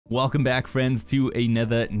Welcome back, friends, to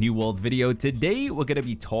another New World video. Today, we're going to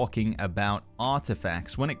be talking about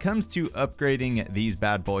artifacts. When it comes to upgrading these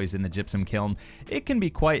bad boys in the Gypsum Kiln, it can be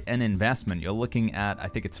quite an investment. You're looking at, I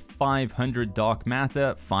think it's 500 dark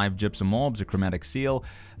matter, 5 gypsum orbs, a chromatic seal,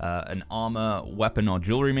 an armor, weapon, or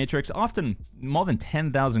jewelry matrix, often more than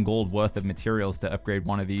 10,000 gold worth of materials to upgrade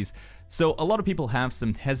one of these. So a lot of people have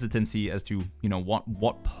some hesitancy as to,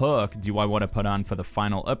 what perk do I want to put on for the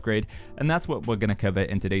final upgrade, and that's what we're going to cover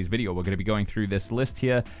in today's video. We're going to be going through this list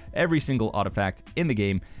here, every single artifact in the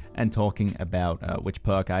game, and talking about which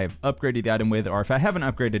perk I have upgraded the item with, or if I haven't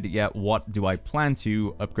upgraded it yet, what do I plan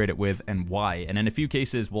to upgrade it with and why. And in a few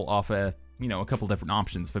cases, we'll offer, a couple different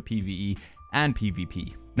options for PvE and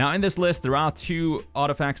PvP. Now, in this list, there are 2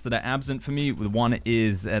 artifacts that are absent for me. One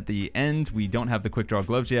is at the end. We don't have the Quickdraw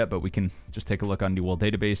Gloves yet, but we can just take a look on New World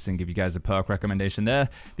Database and give you guys a perk recommendation there.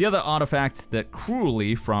 The other artifact that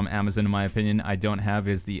cruelly, from Amazon, in my opinion, I don't have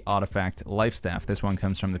is the artifact Life Staff. This one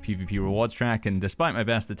comes from the PvP rewards track, and despite my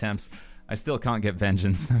best attempts, I still can't get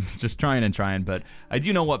Vengeance. I'm just trying, but I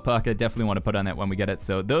do know what perk I definitely want to put on it when we get it.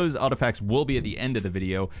 So those artifacts will be at the end of the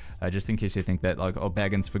video, just in case you think that, like, oh,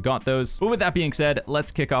 Baggins forgot those. But with that being said,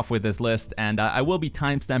 let's kick off with this list, and I will be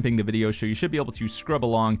timestamping the video, so you should be able to scrub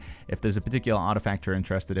along. If there's a particular artifact you're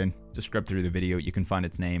interested in, just scrub through the video, you can find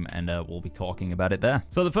its name, and we'll be talking about it there.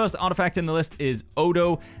 So the first artifact in the list is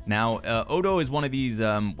Odo. Now, Odo is one of these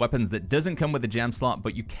weapons that doesn't come with a gem slot,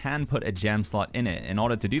 but you can put a gem slot in it. In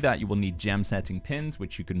order to do that, you will need gem setting pins,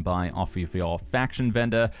 which you can buy off of your faction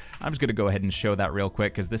vendor. I'm just going to go ahead and show that real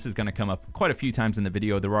quick, because this is going to come up quite a few times in the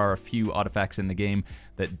video. There are a few artifacts in the game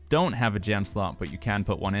that don't have a gem slot, but you can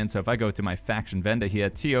put one in. So if I go to my faction vendor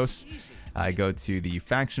here, Teos, I go to the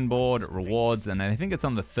faction board, rewards, and I think it's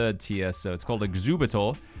on the 3rd tier, so it's called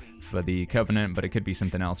Exubitor for the Covenant, but it could be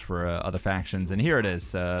something else for other factions. And here it is.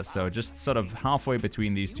 So just sort of halfway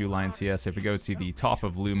between these 2 lines here. So if we go to the top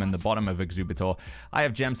of Lumen, the bottom of Exubitor, I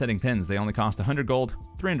have gem setting pins. They only cost 100 gold,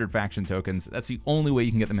 300 faction tokens. That's the only way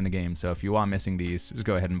you can get them in the game. So if you are missing these, just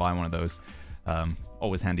go ahead and buy one of those.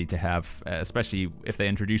 Always handy to have, especially if they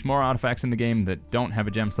introduce more artifacts in the game that don't have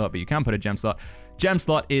a gem slot, but you can put a gem slot. Gem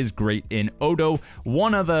slot is great in Odo.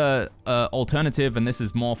 One other alternative, and this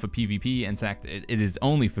is more for PvP, in fact, it is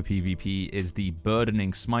only for PvP, is the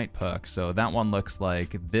Burdening Smite perk. So that one looks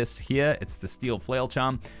like this here. It's the Steel Flail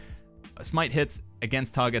Charm. Smite hits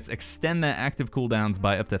against targets extend their active cooldowns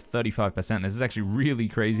by up to 35%. This is actually really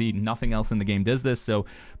crazy. Nothing else in the game does this, so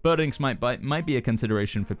Burdening Smite might be a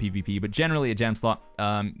consideration for PvP, but generally a gem slot.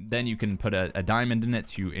 Then you can put a diamond in it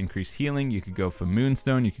to increase healing. You could go for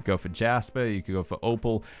Moonstone, you could go for Jasper, you could go for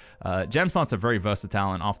Opal. Gem slots are very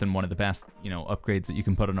versatile and often one of the best, upgrades that you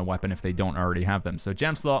can put on a weapon if they don't already have them. So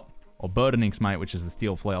gem slot or Burdening Smite, which is the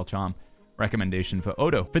Steel Flail Charm, recommendation for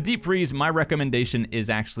Odo. For Deep Freeze, my recommendation is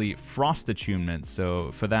actually Frost Attunement.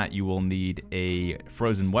 So for that, you will need a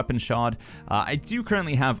Frozen Weapon Shard. I do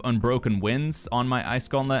currently have Unbroken Winds on my Ice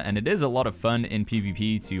Gauntlet, and it is a lot of fun in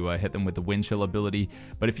PvP to hit them with the Wind Chill ability.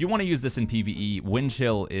 But if you want to use this in PvE, Wind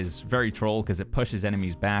Chill is very troll because it pushes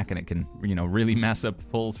enemies back and it can, really mess up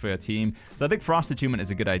pulls for your team. So I think Frost Attunement is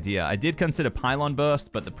a good idea. I did consider Pylon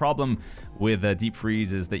Burst, but the problem with Deep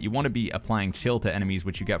Freeze is that you want to be applying chill to enemies,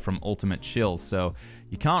 which you get from Ultimate Chills. So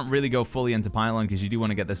you can't really go fully into Pylon because you do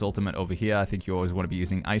want to get this ultimate over here. I think you always want to be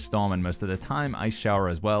using Ice Storm and most of the time Ice Shower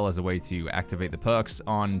as well as a way to activate the perks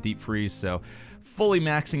on Deep Freeze. So fully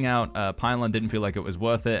maxing out Pylon didn't feel like it was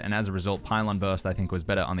worth it, and as a result, Pylon Burst I think was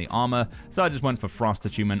better on the armor. So I just went for Frost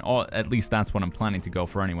Attunement, or at least that's what I'm planning to go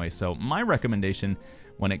for anyway. So my recommendation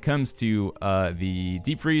when it comes to the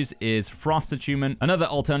Deep Freeze is Frost Attunement. Another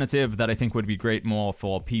alternative that I think would be great more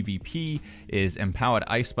for PvP is Empowered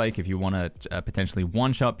Ice Spike if you want to potentially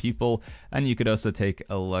one-shot people. And you could also take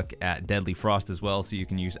a look at Deadly Frost as well, so you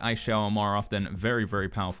can use Ice Shower more often. Very, very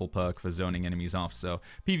powerful perk for zoning enemies off. So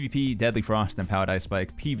PvP, Deadly Frost, Empowered Ice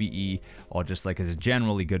Spike. PvE, or just like as a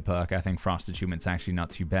generally good perk, I think Frost Attunement's actually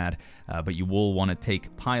not too bad. But you will want to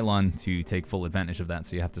take Pylon to take full advantage of that,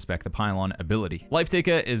 so you have to spec the Pylon ability.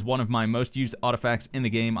 Lifetaker is one of my most used artifacts in the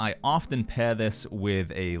game. I often pair this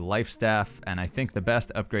with a Life Staff, and I think the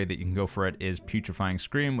best upgrade that you can go for it is Putrefying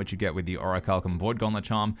Scream, which you get with the Orichalcum Void Gauntlet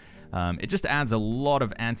Charm. It just adds a lot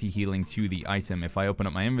of anti-healing to the item. If I open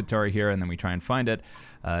up my inventory here and then we try and find it,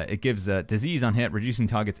 it gives disease on hit, reducing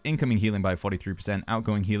target's incoming healing by 43%,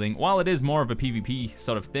 outgoing healing. While it is more of a PvP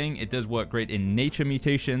sort of thing, it does work great in nature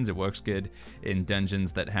mutations. It works good in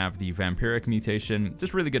dungeons that have the vampiric mutation.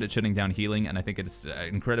 Just really good at shutting down healing, and I think it's an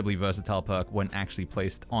incredibly versatile perk when actually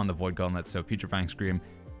placed on the Void Gauntlet. So Putrefying Scream,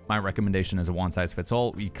 my recommendation is a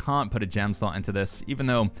one-size-fits-all. You can't put a gem slot into this, even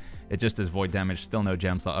though it just does void damage, still no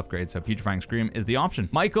gem slot upgrade, so Putrefying Scream is the option.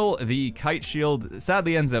 Michael, the Kite Shield,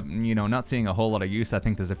 sadly ends up, you know, not seeing a whole lot of use. I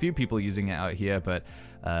think there's a few people using it out here, but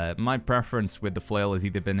my preference with the flail has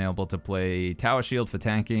either been able to play Tower Shield for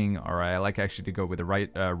tanking, or I like actually to go with the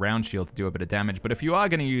round shield to do a bit of damage. But if you are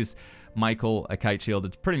going to use Michael, a Kite Shield,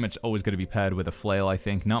 it's pretty much always going to be paired with a flail, I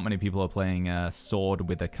think. Not many people are playing sword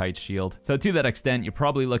with a Kite Shield. So to that extent, you're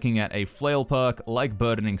probably looking at a flail perk like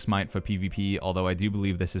Burdening Smite for PvP, although I do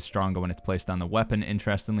believe this is stronger when it's placed on the weapon,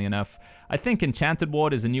 interestingly enough. I think Enchanted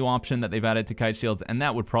Ward is a new option that they've added to Kite Shields, and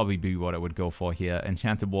that would probably be what I would go for here.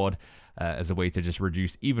 Enchanted Ward as a way to just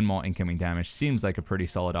reduce even more incoming damage seems like a pretty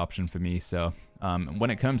solid option for me. So when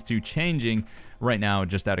it comes to changing right now,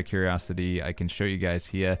 just out of curiosity, I can show you guys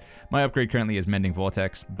here. My upgrade currently is Mending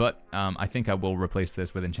Vortex, but I think I will replace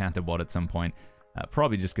this with Enchanted Ward at some point.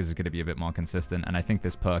 Probably just because it's going to be a bit more consistent, and I think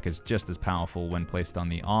this perk is just as powerful when placed on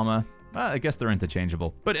the armor. I guess they're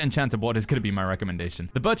interchangeable, but Enchanted Ward is going to be my recommendation.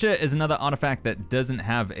 The Butcher is another artifact that doesn't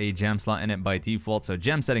have a gem slot in it by default, so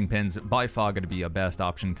gem setting pins by far going to be your best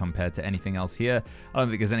option compared to anything else here. I don't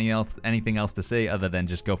think there's anything else to say other than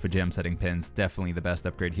just go for gem setting pins. Definitely the best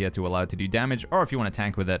upgrade here to allow it to do damage, or if you want to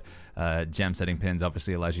tank with it, gem setting pins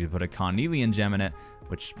obviously allows you to put a Carnelian gem in it,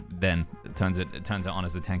 which then turns it on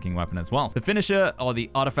as a tanking weapon as well. The Finisher, or the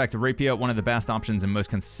Artifact Rapier, one of the best options and most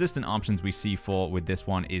consistent options we see for with this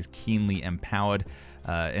one is Keenly Empowered.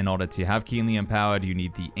 In order to have Keenly Empowered, you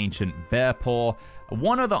need the Ancient Bear Paw.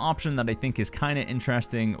 One other option that I think is kind of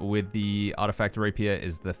interesting with the Artifact Rapier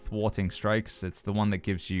is the Thwarting Strikes. It's the one that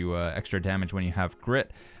gives you extra damage when you have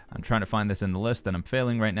Grit. I'm trying to find this in the list, and I'm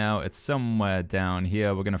failing right now. It's somewhere down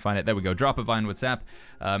here. We're going to find it. There we go. Drop a Vine with Sap.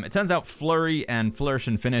 It turns out Flurry and Flourish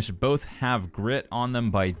and Finish both have Grit on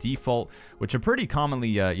them by default, which are pretty commonly,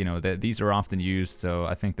 you know, these are often used, so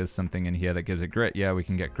I think there's something in here that gives it Grit. Yeah, we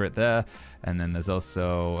can get Grit there. And then there's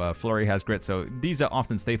also Flurry has Grit, so these are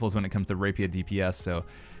often staples when it comes to Rapier DPS, so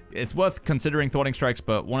it's worth considering Thwarting Strikes,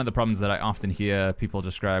 but one of the problems that I often hear people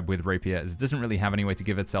describe with Rapier is it doesn't really have any way to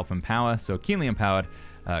give itself Empower, so Keenly Empowered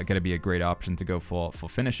going to be a great option to go for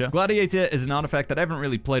Finisher. Gladiator is an artifact that I haven't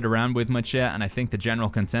really played around with much yet, and I think the general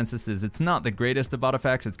consensus is it's not the greatest of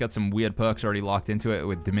artifacts. It's got some weird perks already locked into it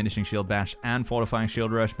with Diminishing Shield Bash and Fortifying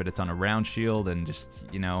Shield Rush, but it's on a round shield, and just,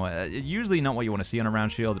 you know, usually not what you want to see on a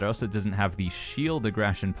round shield. It also doesn't have the Shield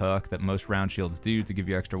Aggression perk that most round shields do to give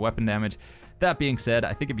you extra weapon damage. That being said,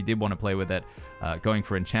 I think if you did want to play with it, going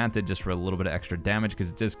for Enchanted just for a little bit of extra damage,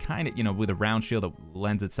 because it does kind of, you know, with a round shield, it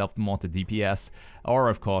lends itself more to DPS, or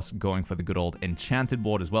of course, going for the good old Enchanted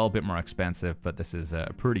Ward as well, a bit more expensive, but this is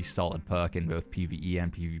a pretty solid perk in both PvE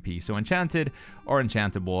and PvP. So Enchanted or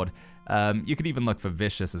Enchanted Ward. You could even look for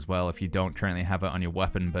Vicious as well if you don't currently have it on your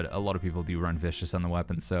weapon, but a lot of people do run Vicious on the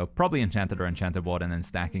weapon, so probably Enchanted or Enchanted Ward, and then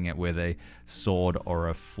stacking it with a sword or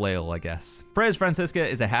a flail, I guess. Freya's Francisca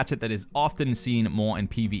is a hatchet that is often seen more in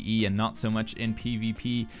PvE and not so much in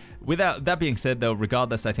PvP. Without that being said, though,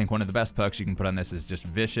 regardless, I think one of the best perks you can put on this is just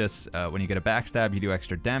Vicious. When you get a backstab, you do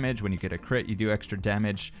extra damage. When you get a crit, you do extra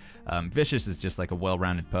damage. Vicious is just like a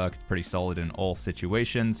well-rounded perk. It's pretty solid in all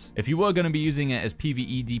situations. If you were going to be using it as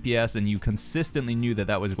PvE DPS and you consistently knew that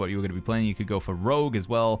that was what you were going to be playing, you could go for Rogue as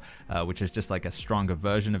well, which is just like a stronger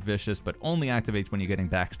version of Vicious, but only activates when you're getting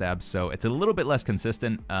backstabs, so it's a little bit less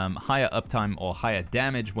consistent, higher uptime or higher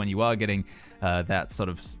damage when you are getting that sort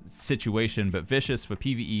of situation, but Vicious for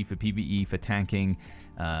PvE, for tanking.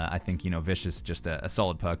 I think, you know, Vicious just a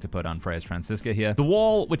solid perk to put on Freya's Francisca here. The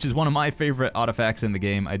Wall, which is one of my favorite artifacts in the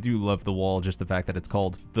game. I do love the Wall, just the fact that it's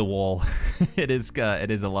called the Wall. it is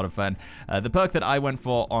a lot of fun. The perk that I went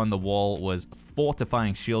for on the Wall was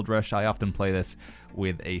Fortifying Shield Rush. I often play this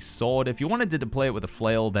with a sword. If you wanted to play it with a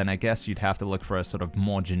flail, then I guess you'd have to look for a sort of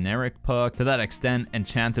more generic perk. To that extent,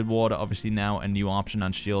 Enchanted Ward, obviously now a new option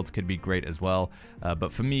on shields, could be great as well.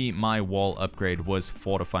 But for me, my wall upgrade was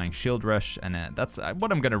Fortifying Shield Rush, and that's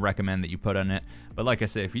what I'm going to recommend that you put on it. But like I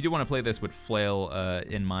say, if you do want to play this with flail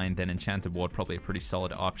in mind, then Enchanted Ward probably a pretty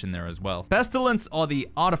solid option there as well. Pestilence, or the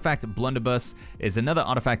Artifact Blunderbuss, is another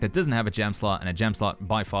artifact that doesn't have a gem slot, and a gem slot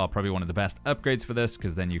by far probably one of the best upgrades for this,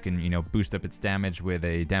 because then you can, you know, boost up its damage with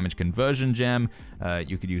a damage conversion gem.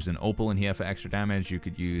 You could use an opal in here for extra damage. You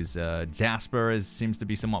could use Jasper, seems to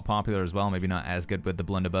be somewhat popular as well, maybe not as good with the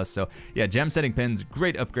Blunderbuss. So yeah, gem setting pins,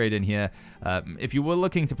 great upgrade in here. If you were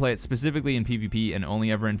looking to play it specifically in PvP and only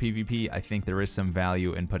only ever in PvP. I think there is some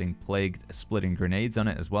value in putting Plagued Splitting Grenades on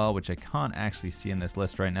it as well, which I can't actually see in this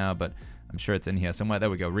list right now, but I'm sure it's in here somewhere. There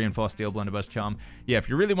we go. Reinforced Steel Blunderbuss Charm. Yeah, if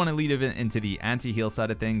you really want to lead it into the anti-heal side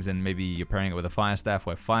of things, and maybe you're pairing it with a Fire Staff,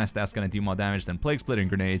 where Fire Staff's going to do more damage, then Plague Splitting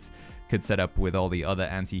Grenades could set up with all the other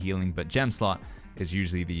anti-healing, but Gem Slot is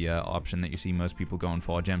usually the option that you see most people going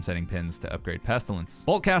for, gem setting pins to upgrade Pestilence.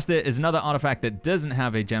 Boltcaster is another artifact that doesn't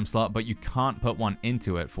have a gem slot, but you can't put one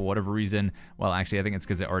into it for whatever reason. Well, actually, I think it's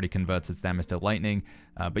because it already converts its damage to lightning.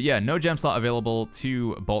 But yeah, no gem slot available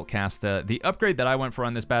to Boltcaster. The upgrade that I went for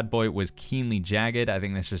on this bad boy was Keenly Jagged. I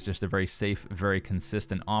think this is just a very safe, very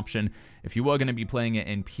consistent option. If you were going to be playing it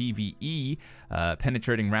in PvE,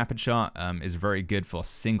 Penetrating Rapid Shot is very good for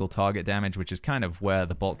single target damage, which is kind of where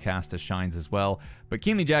the Boltcaster shines as well. But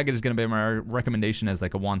Keenly Jagged is going to be my recommendation as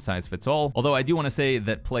like a one-size-fits-all. Although I do want to say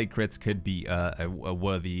that Plague Crits could be a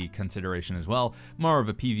worthy consideration as well. More of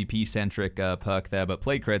a PvP-centric perk there, but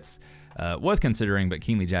Plague Crits worth considering, but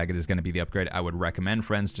Keenly Jagged is going to be the upgrade I would recommend,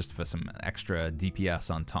 friends, just for some extra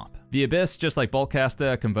DPS on top. The Abyss, just like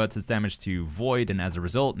Boltcaster, converts its damage to Void, and as a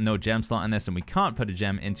result, no gem slot in this, and we can't put a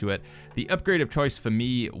gem into it. The upgrade of choice for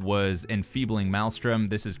me was Enfeebling Maelstrom.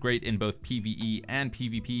 This is great in both PvE and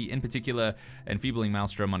PvP. In particular, Enfeebling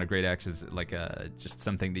Maelstrom on a Great Axe is like just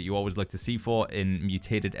something that you always look to see for in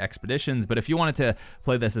mutated expeditions, but if you wanted to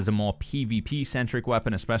play this as a more PvP-centric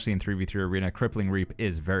weapon, especially in 3v3 Arena, Crippling Reap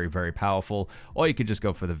is very, very powerful, or you could just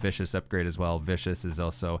go for the Vicious upgrade as well. Vicious is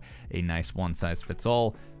also a nice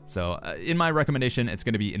one-size-fits-all. So in my recommendation, it's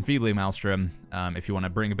going to be Enfeebling Maelstrom if you want to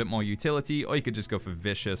bring a bit more utility, or you could just go for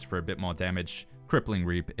Vicious for a bit more damage, Crippling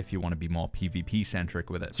Reap if you want to be more PvP-centric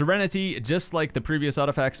with it. Serenity, just like the previous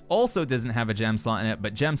artifacts, also doesn't have a gem slot in it,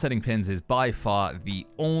 but gem setting pins is by far the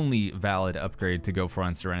only valid upgrade to go for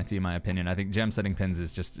on Serenity, in my opinion. I think gem setting pins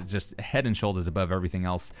is just head and shoulders above everything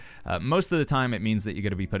else. Most of the time, it means that you're going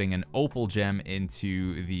to be putting an opal gem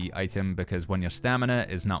into the item, because when your stamina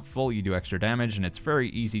is not full, you do extra damage, and it's very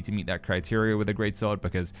easy to meet that criteria with a greatsword,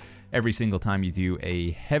 because every single time you do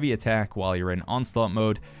a heavy attack while you're in onslaught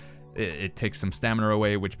mode, it takes some stamina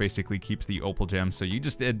away, which basically keeps the opal gem. So you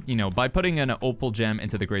just, you know, by putting an opal gem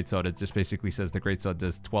into the greatsword, it just basically says the greatsword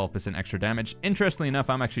does 12% extra damage. Interestingly enough,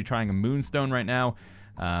 I'm actually trying a moonstone right now,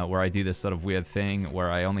 where I do this sort of weird thing where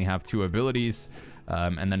I only have 2 abilities,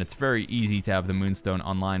 and then it's very easy to have the moonstone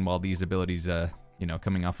online while these abilities you know,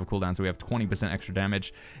 coming off of cooldown. So we have 20% extra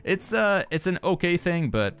damage. It's an okay thing,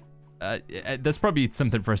 but that's probably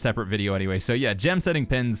something for a separate video anyway. So yeah, gem setting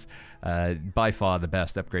pins, by far the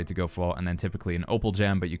best upgrade to go for, and then typically an opal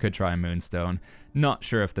gem, but you could try a moonstone. Not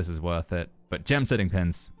sure if this is worth it, but gem setting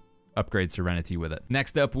pins, upgrade Serenity with it.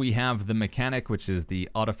 Next up, we have the Mechanic, which is the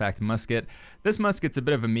Artifact Musket. This musket's a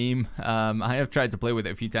bit of a meme. I have tried to play with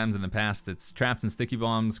it a few times in the past. It's traps and sticky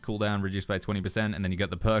bombs, cooldown reduced by 20%, and then you got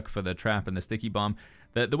the perk for the trap and the sticky bomb.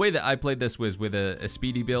 The way that I played this was with a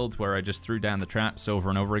speedy build, where I just threw down the traps over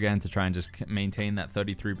and over again to try and just maintain that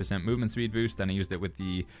 33% movement speed boost. Then I used it with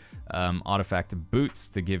the artifact boots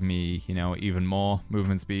to give me, you know, even more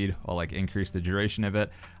movement speed, or like increase the duration of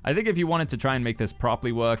it. I think if you wanted to try and make this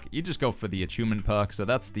properly work, you just go for the attunement perk. So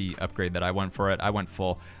that's the upgrade that I went for it. I went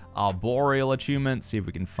for Arboreal Attunement. See if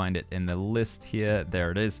we can find it in the list here.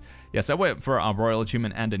 There it is. Yes, I went for Arboreal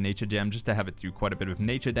Attunement and a Nature Gem just to have it do quite a bit of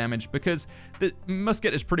nature damage, because the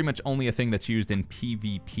musket is pretty much only a thing that's used in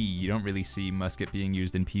PvP. You don't really see musket being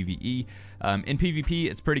used in PvE. In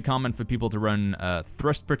PvP, it's pretty common for people to run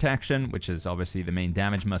Thrust Protection, which is obviously the main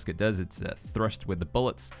damage musket does. It's thrust with the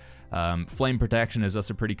bullets. Flame Protection is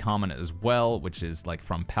also pretty common as well, which is like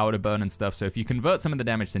from powder burn and stuff. So if you convert some of the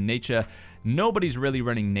damage to nature, nobody's really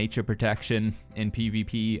running Nature Protection in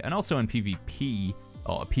PvP, and also in PvP,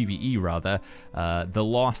 or PvE rather, the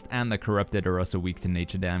Lost and the Corrupted are also weak to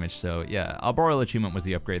nature damage. So yeah, Arboreal Attunement was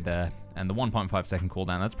the upgrade there, and the 1.5 second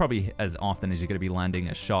cooldown, that's probably as often as you're going to be landing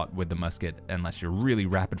a shot with the musket, unless you're really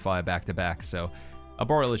rapid fire back to back. So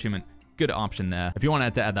Arboreal Attunement, good option there. If you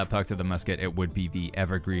wanted to add that perk to the musket, it would be the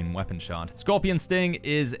Evergreen Weapon Shot. Scorpion Sting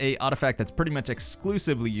is a artifact that's pretty much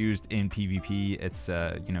exclusively used in PvP. It's,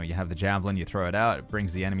 you know, you have the javelin, you throw it out, it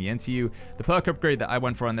brings the enemy into you. The perk upgrade that I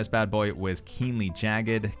went for on this bad boy was Keenly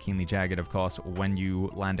Jagged. Keenly Jagged, of course, when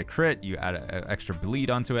you land a crit, you add an extra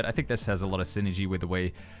bleed onto it. I think this has a lot of synergy with the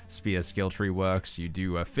way Spear's skill tree works. You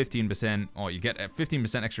do a 15%, or you get a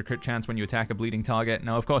 15% extra crit chance when you attack a bleeding target.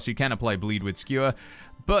 Now, of course, you can apply bleed with skewer,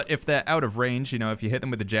 but if they're out of range, you know, if you hit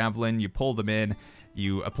them with a javelin, you pull them in,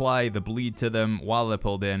 You apply the bleed to them while they're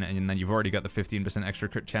pulled in, and then you've already got the 15% extra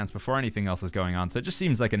crit chance before anything else is going on. So it just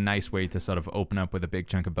seems like a nice way to sort of open up with a big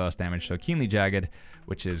chunk of burst damage. So Keenly Jagged,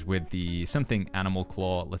 which is with the something Animal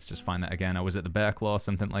Claw. Let's just find that again. Or was it the Bear Claw?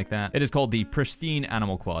 Something like that. It is called the Pristine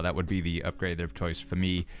Animal Claw. That would be the upgrade of choice for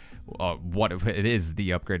me. What it is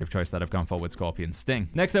the upgrade of choice that I've gone for with Scorpion Sting.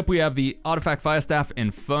 Next up, we have the Artifact Firestaff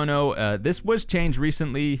Inferno. This was changed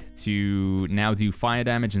recently to now do fire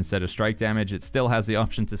damage instead of strike damage. It still has the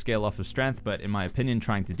option to scale off of strength, but in my opinion,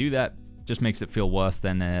 trying to do that just makes it feel worse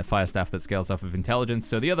than a fire staff that scales off of intelligence.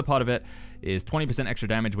 So the other part of it is 20% extra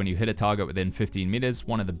damage when you hit a target within 15 meters.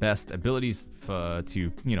 One of the best abilities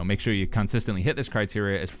to make sure you consistently hit this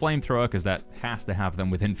criteria is Flamethrower, because that has to have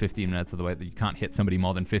them within 15 minutes, otherwise you can't hit somebody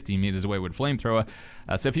more than 15 meters away with Flamethrower.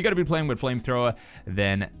 So if you're going to be playing with Flamethrower,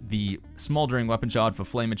 then the Smoldering Weapon Shard for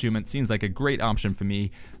Flame Attunement seems like a great option for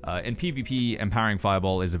me. In PvP, Empowering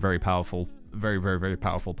Fireball is a very powerful very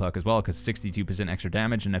powerful perk as well, because 62% extra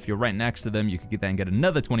damage, and if you're right next to them, you could then get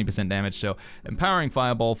another 20% damage. So Empowering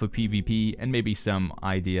Fireball for PvP, and maybe some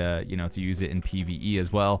idea, to use it in PvE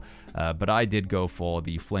as well. But I did go for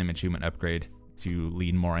the Flame Attunement upgrade to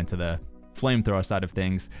lean more into the Flamethrower side of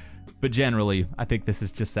things. But generally, I think this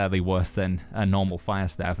is just sadly worse than a normal fire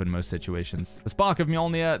staff in most situations. The Spark of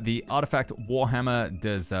Mjölnir, the Artifact Warhammer,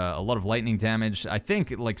 does a lot of lightning damage. I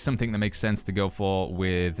think like something that makes sense to go for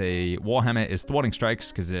with a Warhammer is Thwarting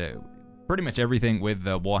Strikes, because pretty much everything with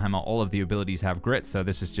the Warhammer, all of the abilities have grit, so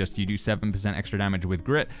this is just you do 7% extra damage with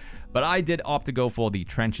grit. But I did opt to go for the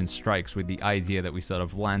Trenchant Strikes with the idea that we sort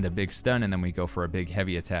of land a big stun and then we go for a big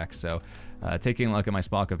heavy attack. So taking a look at my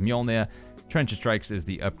Spark of Mjölnir, Trenchant Strikes is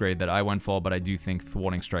the upgrade that I went for, but I do think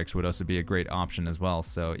Thwarting Strikes would also be a great option as well.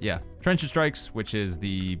 So yeah, Trenchant Strikes, which is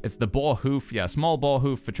it's the Boar Hoof, yeah, small Boar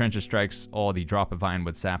Hoof for Trenchant Strikes, or the Drop of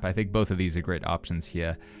Ironwood Sap. I think both of these are great options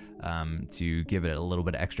here to give it a little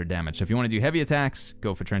bit of extra damage. So if you want to do heavy attacks,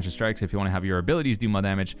 go for Trenchant Strikes. If you want to have your abilities do more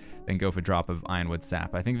damage, then go for Drop of Ironwood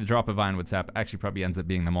Sap. I think the Drop of Ironwood Sap actually probably ends up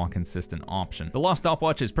being the more consistent option. The Lost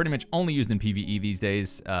Stopwatch is pretty much only used in PvE these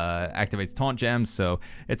days. Activates Taunt Gems, so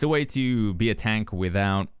it's a way to be a tank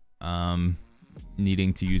without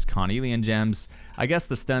needing to use Carnelian Gems. I guess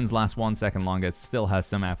the stuns last 1 second longer. It still has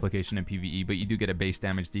some application in PvE, but you do get a base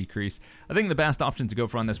damage decrease. I think the best option to go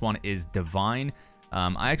for on this one is Divine.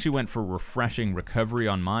 I actually went for Refreshing Recovery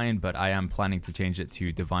on mine, but I am planning to change it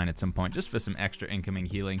to Divine at some point, just for some extra incoming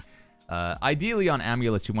healing. Ideally on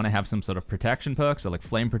amulets, you want to have some sort of protection perk, so like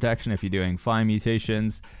Flame Protection if you're doing fire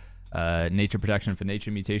mutations, Nature Protection for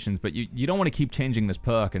nature mutations, but you don't want to keep changing this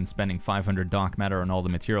perk and spending 500 dark matter on all the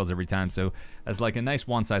materials every time. So as like a nice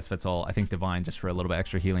one-size-fits-all, I think Divine just for a little bit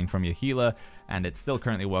extra healing from your healer, and it still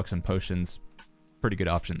currently works on potions. Pretty good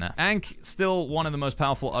option there. Ankh, still one of the most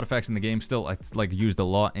powerful artifacts in the game, still like used a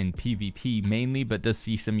lot in PvP mainly, but does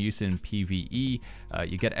see some use in PvE.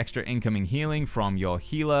 You get extra incoming healing from your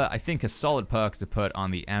healer. I think a solid perk to put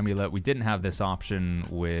on the amulet. We didn't have this option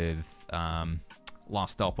with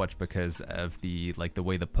Lost Stopwatch because of the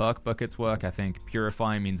way the perk buckets work. I think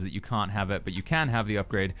Purify means that you can't have it, but you can have the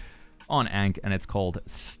upgrade on Ankh, and it's called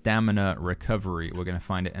Stamina Recovery. We're going to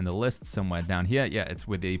find it in the list somewhere down here. Yeah, it's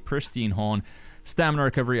with a Pristine Horn. Stamina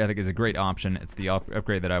Recovery, I think, is a great option. It's the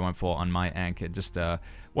upgrade that I went for on my Ankh. It just,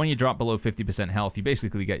 when you drop below 50% health, you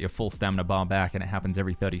basically get your full stamina bar back, and it happens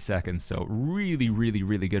every 30 seconds. So really, really,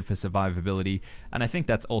 really good for survivability. And I think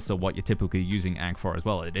that's also what you're typically using Ankh for as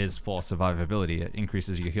well. It is for survivability. It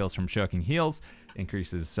increases your heals from shirking heals,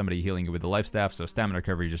 increases somebody healing you with the life staff. So Stamina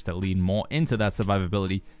Recovery, just to lean more into that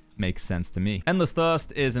survivability, makes sense to me. Endless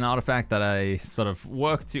Thirst is an artifact that I sort of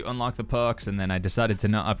worked to unlock the perks, and then I decided to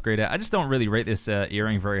not upgrade it. I just don't really rate this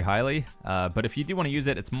earring very highly, but if you do want to use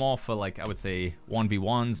it, it's more for, like, I would say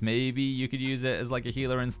 1v1s. Maybe you could use it as like a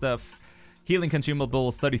healer and stuff. Healing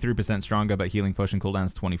consumables, 33% stronger, but healing potion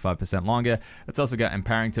cooldowns 25% longer. It's also got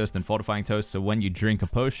Empowering Toast and Fortifying Toast, so when you drink a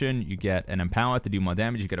potion, you get an Empower to do more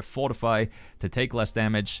damage, you get a Fortify to take less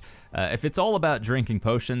damage. If it's all about drinking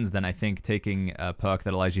potions, then I think taking a perk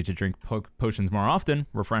that allows you to drink potions more often,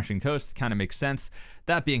 Refreshing Toast, kind of makes sense.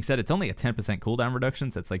 That being said, it's only a 10% cooldown reduction,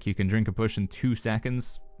 so it's like you can drink a potion 2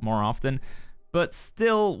 seconds more often. But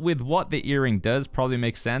still, with what the earring does, probably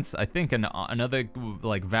makes sense. I think another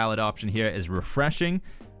like valid option here is Refreshing,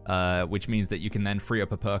 which means that you can then free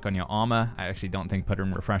up a perk on your armor. I actually don't think putting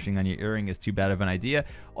Refreshing on your earring is too bad of an idea.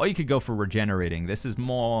 Or you could go for Regenerating. This is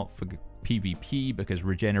more for PvP because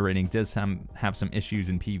Regenerating does have some issues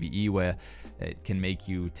in PvE where it can make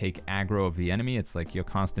you take aggro of the enemy. It's like you're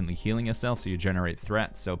constantly healing yourself, so you generate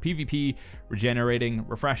threat. So PvP, Regenerating,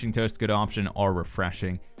 Refreshing Toast, good option, or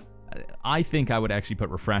Refreshing. I think I would actually put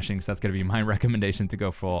refreshing, so that's going to be my recommendation to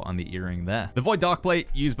go for on the earring there. The Void Darkplate,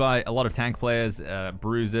 used by a lot of tank players,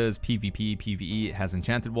 bruisers, PvP, PvE. It has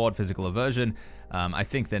Enchanted Ward, Physical Aversion. I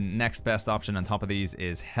think the next best option on top of these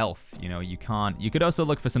is health. You know, you could also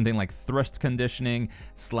look for something like Thrust Conditioning,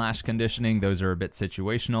 Slash Conditioning. Those are a bit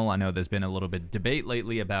situational. I know there's been a little bit debate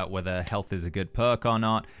lately about whether health is a good perk or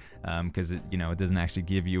not, because it doesn't actually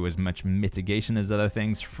give you as much mitigation as other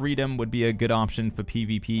things. Freedom would be a good option for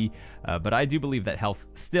PvP, but I do believe that health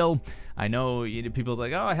still, I know people are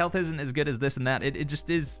like, oh, health isn't as good as this and that. It just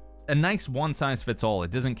is a nice one-size-fits-all.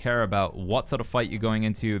 It doesn't care about what sort of fight you're going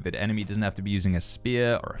into. The enemy doesn't have to be using a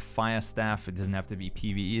spear or a fire staff. It doesn't have to be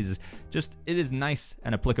PvE. It is nice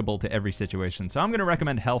and applicable to every situation. So I'm going to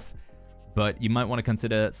recommend health, but you might want to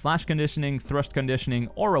consider Slash Conditioning, Thrust Conditioning,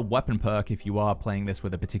 or a weapon perk if you are playing this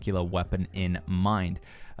with a particular weapon in mind.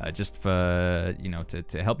 Just for,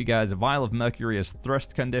 to help you guys, a Vial of Mercurius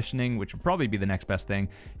Thrust Conditioning, which would probably be the next best thing.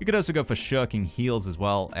 You could also go for Shirking Heals as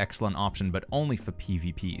well. Excellent option, but only for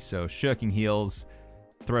PvP. So Shirking Heals,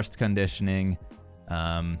 Thrust Conditioning,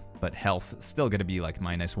 but health still going to be like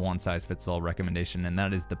my nice one-size-fits-all recommendation, and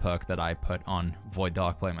that is the perk that I put on Void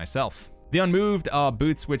Darkplate myself. The Unmoved are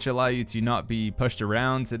boots which allow you to not be pushed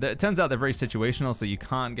around. It turns out they're very situational, so you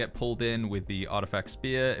can't get pulled in with the Artifact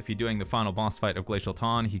Spear. If you're doing the final boss fight of Glacial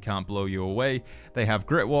Tarn, he can't blow you away. They have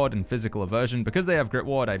Grit Ward and Physical Aversion. Because they have Grit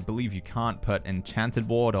Ward, I believe you can't put Enchanted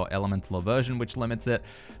Ward or Elemental Aversion, which limits it.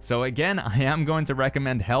 So again, I am going to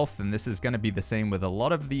recommend health, and this is going to be the same with a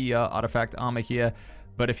lot of the Artifact armor here.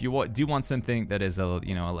 But if you do want something that is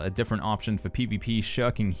a different option for PvP,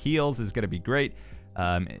 Shirking Heals is going to be great.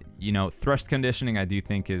 Thrust Conditioning I do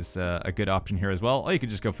think is a good option here as well. Or you could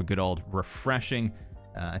just go for good old Refreshing.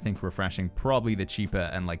 I think Refreshing probably the cheaper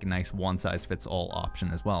and like nice one-size-fits-all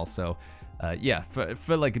option as well. So yeah,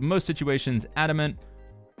 for like most situations, Adamant,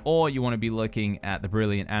 or you want to be looking at the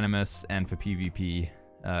Brilliant Animus, and for PvP,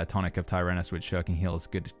 Tonic of Tyrannus with Shirking Heals,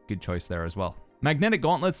 good choice there as well. Magnetic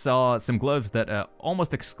Gauntlets are some gloves that are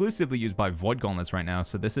almost exclusively used by Void Gauntlets right now.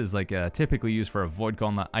 So this is like typically used for a Void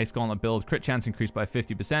Gauntlet, Ice Gauntlet build. Crit chance increased by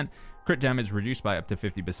 50%. Crit damage reduced by up to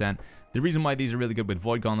 50%. The reason why these are really good with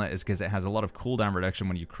Void Gauntlet is because it has a lot of cooldown reduction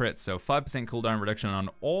when you crit. So 5% cooldown reduction on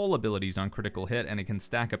all abilities on critical hit, and it can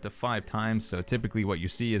stack up to 5 times. So typically what you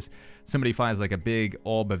see is somebody fires like a big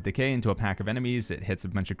orb of decay into a pack of enemies. It hits a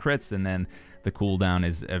bunch of crits, and then the cooldown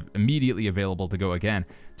is immediately available to go again.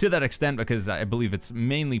 To that extent, because I believe it's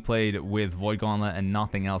mainly played with Void Gauntlet and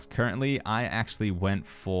nothing else currently, I actually went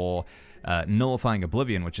for Nullifying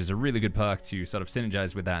Oblivion, which is a really good perk to sort of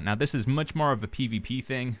synergize with that. Now, this is much more of a PvP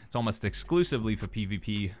thing. It's almost exclusively for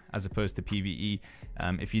PvP as opposed to PvE.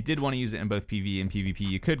 If you did want to use it in both PvE and PvP,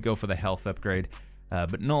 you could go for the health upgrade.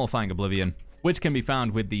 But Nullifying Oblivion, which can be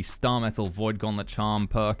found with the Star Metal Void Gauntlet Charm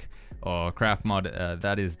perk or craft mod,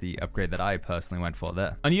 that is the upgrade that I personally went for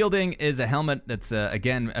there. Unyielding is a helmet that's,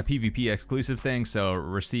 again, a PvP exclusive thing, so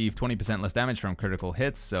receive 20% less damage from critical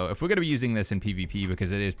hits. So if we're going to be using this in PvP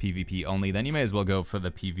because it is PvP only, then you may as well go for the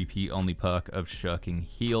PvP only perk of Shirking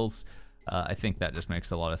Heals. I think that just makes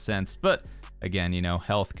a lot of sense. But again,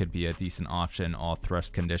 health could be a decent option, or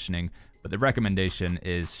Thrust Conditioning. But the recommendation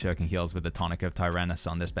is Shirking Heals with the Tonic of Tyrannus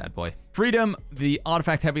on this bad boy. Freedom, the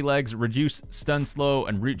Artifact Heavy Legs reduce stun slow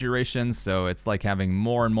and root duration, so it's like having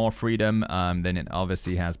more and more freedom. Then it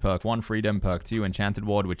obviously has perk 1 Freedom, perk 2 Enchanted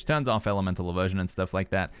Ward, which turns off Elemental Aversion and stuff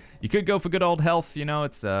like that. You could go for good old health,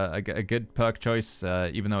 it's a good perk choice,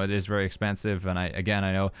 even though it is very expensive. And I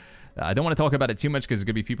know I don't want to talk about it too much because there's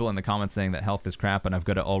going to be people in the comments saying that health is crap and I've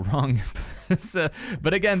got it all wrong.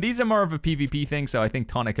 But again, these are more of a PvP thing, so I think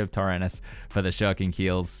Tonic of Tyrannus for the Shirking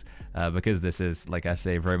Heals, because this is, like I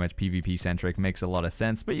say, very much PvP centric, makes a lot of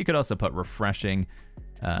sense. But you could also put Refreshing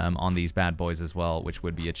on these bad boys as well, which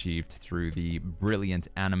would be achieved through the Brilliant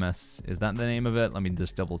Animus. Is that the name of it? Let me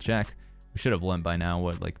just double check. We should have learned by now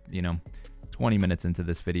what, 20 minutes into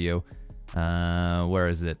this video. Where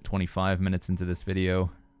is it? 25 minutes into this video.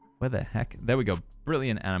 Where the heck? There we go.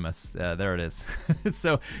 Brilliant Animus. There it is.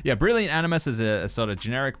 So, yeah, Brilliant Animus is a sort of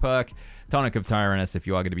generic perk. Tonic of Tyrannus if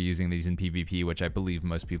you are going to be using these in PvP, which I believe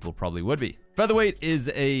most people probably would be. Featherweight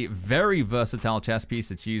is a very versatile chest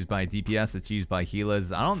piece. It's used by DPS. It's used by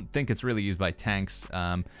healers. I don't think it's really used by tanks.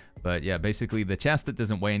 But yeah, basically the chest that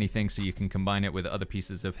doesn't weigh anything, so you can combine it with other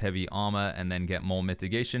pieces of heavy armor and then get more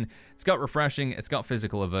mitigation. It's got Refreshing. It's got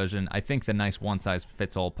Physical Aversion. I think the nice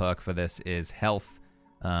one-size-fits-all perk for this is health.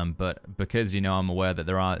 But because, I'm aware that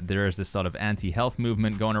there is this sort of anti-health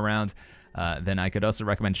movement going around, Then I could also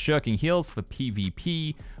recommend Shirking Heels for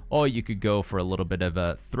PvP, or you could go for a little bit of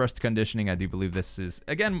a thrust conditioning. I do believe this is,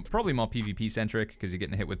 again, probably more PvP centric because you're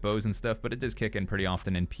getting hit with bows and stuff, but it does kick in pretty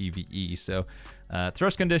often in PvE. So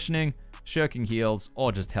thrust conditioning, Shirking Heels,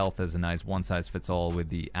 or just health as a nice one-size-fits-all with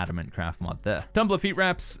the Adamant craft mod there. Tumbler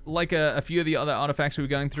Feetwraps, like a few of the other artifacts we were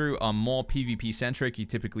going through, are more PvP centric. You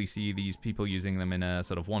typically see these people using them in a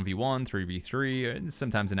sort of 1v1, 3v3, and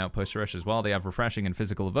sometimes an outpost rush as well. They have refreshing and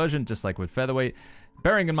physical aversion, just like with Featherweight.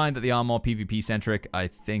 Bearing in mind that they are more PvP centric, I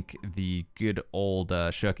think the good old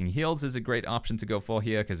Shirking Heels is a great option to go for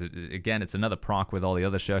here, because again, it's another proc with all the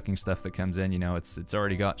other shirking stuff that comes in. You know, it's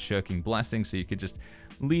already got Shirking Blessing, so you could just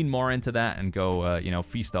lean more into that and go, you know,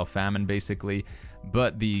 feast or famine basically.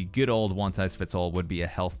 But the good old one-size-fits-all would be a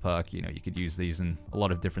health perk. You know, you could use these in a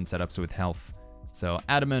lot of different setups with health. So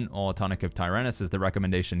Adamant or Tonic of Tyrannus is the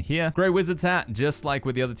recommendation here. Grey Wizard's Hat, just like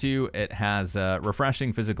with the other two, it has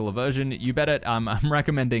refreshing physical aversion. You bet it, I'm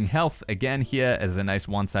recommending health again here as a nice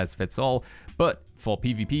one-size-fits-all. But for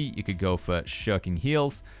PvP, you could go for Shirking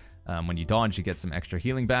Heels. When you dodge, you get some extra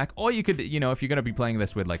healing back. Or you could, you know, if you're going to be playing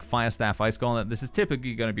this with like Fire Staff, Ice Gauntlet, this is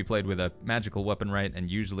typically going to be played with a magical weapon, right? And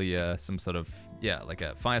usually some sort of, yeah, like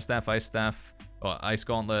a Fire Staff, Ice Staff, or Ice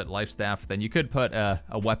Gauntlet, Life Staff. Then you could put a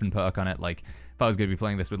weapon perk on it. Like if I was going to be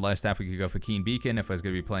playing this with Life Staff, we could go for Keen Beacon. If I was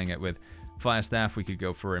going to be playing it with Fire Staff, we could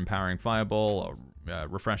go for Empowering Fireball or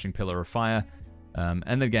Refreshing Pillar of Fire.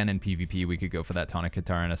 And again, in PvP, we could go for that Tonic of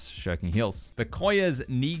Tyrannus, Shirking Heels. The Koya's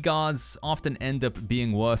knee guards often end up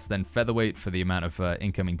being worse than Featherweight for the amount of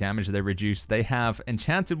incoming damage they reduce. They have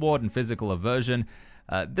Enchanted Ward and Physical Aversion.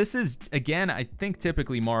 This is, again, I think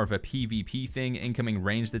typically more of a PvP thing. Incoming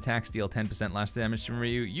ranged attacks deal 10% less damage from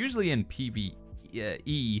you. Usually in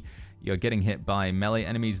PvE, you're getting hit by melee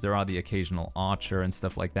enemies. There are the occasional archer and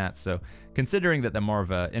stuff like that. So considering that they're more of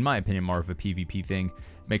a, in my opinion, more of a PvP thing,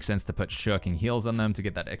 makes sense to put Shirking Heels on them to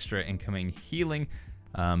get that extra incoming healing.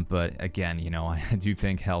 But again, you know, I do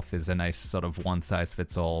think health is a nice sort of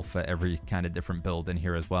one-size-fits-all for every kind of different build in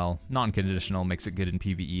here as well. Non-conditional makes it good in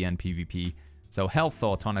PvE and PvP. So health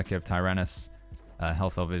or Tonic of Tyrannus.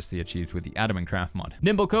 Health obviously achieved with the Adamant craft mod.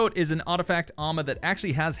 Nimble Coat is an artifact armor that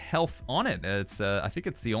actually has health on it. It's I think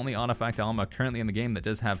it's the only artifact armor currently in the game that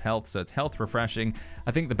does have health, so it's health refreshing.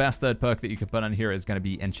 I think the best third perk that you could put on here is going to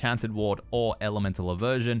be Enchanted Ward or Elemental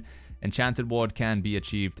Aversion. Enchanted Ward can be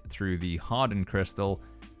achieved through the Hardened Crystal.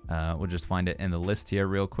 We'll just find it in the list here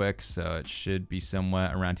real quick, so it should be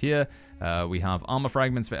somewhere around here. We have Armor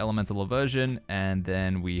Fragments for Elemental Aversion, and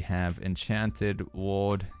then we have Enchanted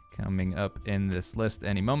Ward coming up in this list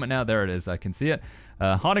any moment now. There it is, I can see it.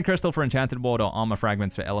 Hardened Crystal for Enchanted Ward or Armor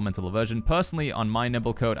Fragments for Elemental Aversion. Personally, on my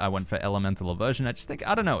Nimble Coat, I went for Elemental Aversion. I just think,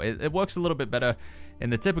 I don't know, it works a little bit better. In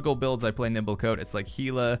the typical builds I play Nimble Coat, it's like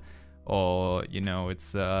healer, or, you know,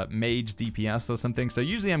 it's mage DPS or something. So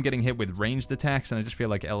usually I'm getting hit with ranged attacks, and I just feel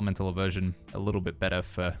like Elemental Aversion a little bit better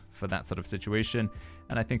for that sort of situation.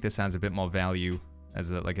 And I think this has a bit more value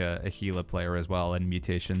as a healer player as well in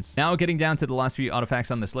mutations. Now getting down to the last few artifacts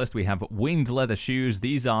on this list, we have winged leather shoes.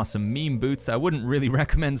 These are some meme boots. I wouldn't really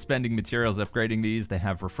recommend spending materials upgrading these. They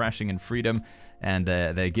have refreshing and freedom, and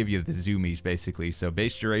they give you the zoomies basically. So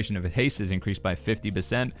base duration of haste is increased by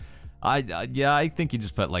 50%. Yeah, I think you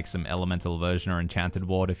just put like some Elemental Aversion or Enchanted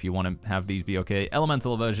Ward if you want to have these be okay.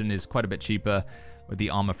 Elemental Aversion is quite a bit cheaper. With the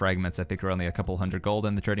Armor Fragments, I think are only a couple hundred gold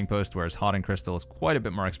in the trading post, whereas Hardened Crystal is quite a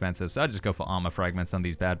bit more expensive. So I'd just go for Armor Fragments on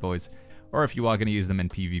these bad boys. Or if you are going to use them in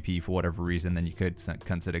PvP for whatever reason, then you could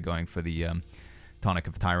consider going for the Tonic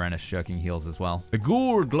of Tyrannus, Shirking Heels as well. The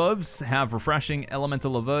Ghoul Gloves have refreshing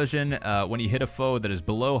Elemental Aversion. When you hit a foe that is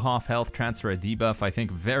below half health, transfer a debuff. I think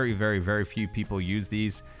very, very, very few people use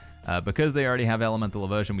these. Because they already have Elemental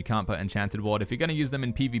Aversion, we can't put Enchanted Ward. If you're going to use them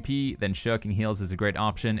in PvP, then Shirking Heels is a great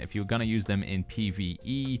option. If you're going to use them in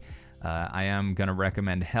PvE, I am going to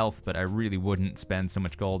recommend health, but I really wouldn't spend so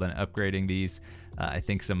much gold on upgrading these. I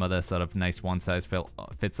think some other sort of nice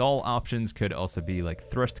one-size-fits-all options could also be like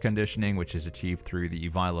Thrust Conditioning, which is achieved through the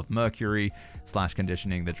Vial of Mercury, /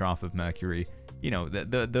 Conditioning, the Drop of Mercury. You know,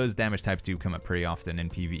 those damage types do come up pretty often in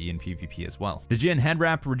PvE and PvP as well. The Djinn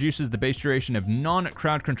Headwrap reduces the base duration of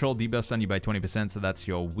non-crowd control debuffs on you by 20%, so that's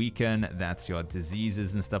your weaken, that's your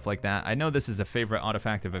diseases and stuff like that. I know this is a favorite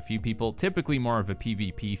artifact of a few people, typically more of a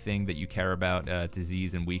PvP thing that you care about,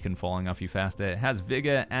 disease and weaken falling off you faster. It has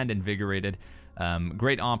Vigor and Invigorated.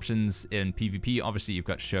 Great options in PvP. Obviously, you've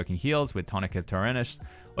got Shirking Heels with Tonic of Tyrannus,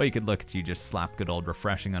 or you could look to just slap good old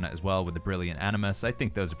Refreshing on it as well with the Brilliant Animus. I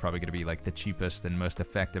think those are probably going to be like the cheapest and most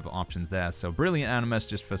effective options there. So Brilliant Animus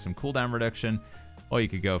just for some cooldown reduction, or you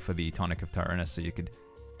could go for the Tonic of Tyrannus, so you could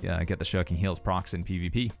get the Shirking Heels procs in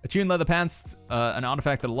PvP. Attuned Leather Pants, an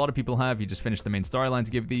artifact that a lot of people have. You just finish the main storyline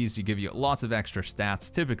to give these. You give you lots of extra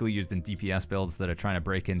stats, typically used in DPS builds that are trying to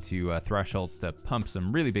break into thresholds to pump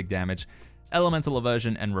some really big damage. Elemental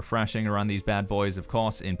Aversion and Refreshing around these bad boys, of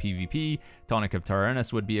course, in PvP. Tonic of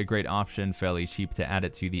Tyrannus would be a great option, fairly cheap to add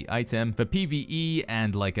it to the item. For PvE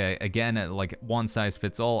and again, like one size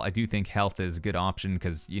fits all, I do think health is a good option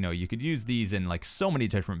because, you know, you could use these in like so many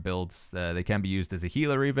different builds. They can be used as a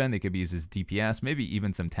healer even, they could be used as DPS, maybe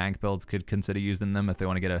even some tank builds could consider using them if they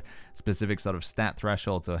want to get a specific sort of stat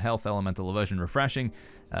threshold. So health, Elemental Aversion, Refreshing,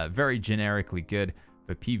 very generically good.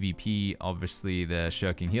 For PvP, obviously the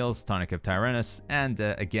Shirking Heels, Tonic of Tyrannus, and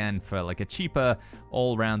again, for like a cheaper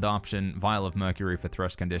all-round option, Vial of Mercury for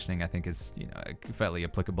thrust conditioning, I think is, you know, fairly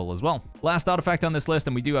applicable as well. Last artifact on this list,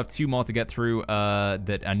 and we do have two more to get through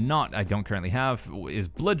that are not, I don't currently have, is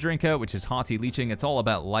Blood Drinker, which is Hearty Leeching. It's all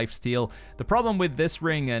about lifesteal. The problem with this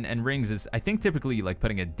ring and rings is I think typically like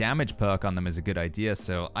putting a damage perk on them is a good idea.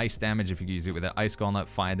 So ice damage if you use it with an Ice Gauntlet,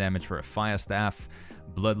 fire damage for a Fire Staff,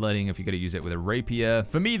 Bloodletting if you're going to use it with a rapier.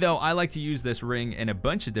 For me though, I like to use this ring in a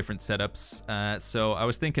bunch of different setups. So I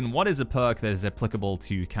was thinking, what is a perk that is applicable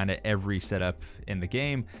to kind of every setup in the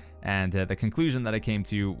game? And the conclusion that I came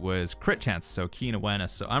to was crit chance, so keen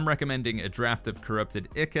awareness. So I'm recommending a draft of Corrupted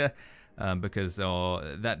Ica because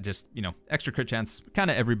that just, you know, extra crit chance.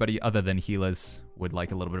 Kind of everybody other than healers would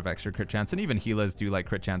like a little bit of extra crit chance, and even healers do like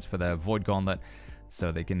crit chance for their Void Gauntlet,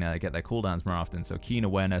 so they can get their cooldowns more often. So keen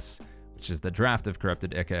awareness, which is the draft of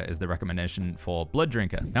Corrupted Ica, is the recommendation for Blood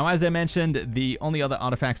Drinker. Now, as I mentioned, the only other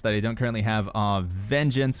artifacts that I don't currently have are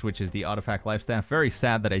Vengeance, which is the artifact Lifestaff. Very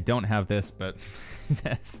sad that I don't have this, but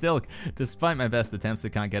still, despite my best attempts, I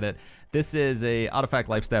can't get it. This is a artifact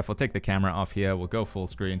Lifestaff. We'll take the camera off here. We'll go full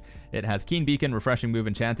screen. It has Keen Beacon, Refreshing Move,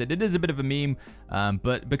 Enchanted. It is a bit of a meme,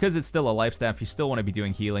 but because it's still a Lifestaff, you still want to be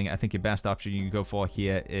doing healing. I think your best option you can go for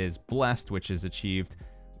here is Blessed, which is achieved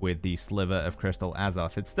with the Sliver of Crystal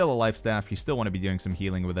Azoth. It's still a life staff. You still want to be doing some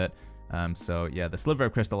healing with it. So yeah, the Sliver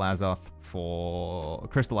of Crystal Azoth for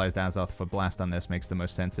Crystallized Azoth for Blast on this makes the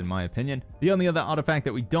most sense in my opinion. The only other artifact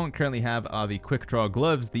that we don't currently have are the Quickdraw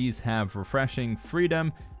Gloves. These have Refreshing,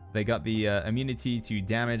 Freedom. They got the immunity to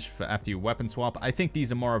damage for after you weapon swap. I think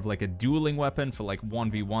these are more of like a dueling weapon for like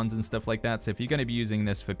 1v1s and stuff like that. So if you're going to be using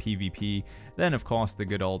this for PvP, then of course the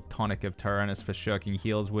good old Tonic of Tyrannus for Shirking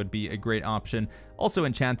Heels would be a great option. Also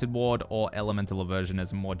Enchanted Ward or Elemental Aversion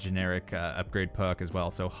as a more generic upgrade perk as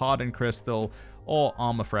well. So Hardened Crystal or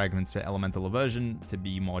Armor Fragments for Elemental Aversion to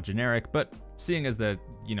be more generic. But seeing as they're,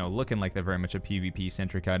 you know, looking like they're very much a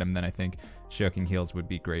PvP-centric item, then I think Shirking Heels would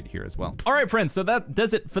be great here as well. All right, friends, so that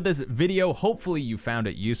does it for this video. Hopefully you found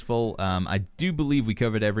it useful. I do believe we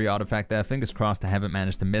covered every artifact there. Fingers crossed I haven't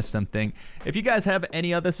managed to miss something. If you guys have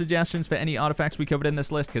any other suggestions for any artifacts we covered in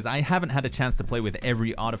this list, because I haven't had a chance to play with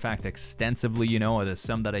every artifact extensively, you know, or there's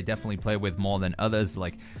some that I definitely play with more than others,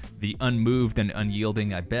 like the Unmoved and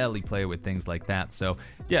Unyielding. I barely play with things like that. So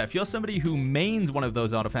yeah, if you're somebody who mains one of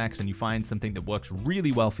those artifacts and you find something that works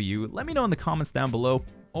really well for you, let me know in the comments down below.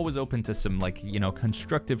 Always open to some, like, you know,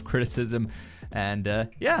 constructive criticism. And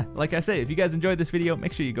yeah, like I say, if you guys enjoyed this video,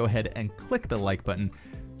 make sure you go ahead and click the like button,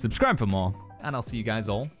 subscribe for more, and I'll see you guys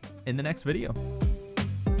all in the next video.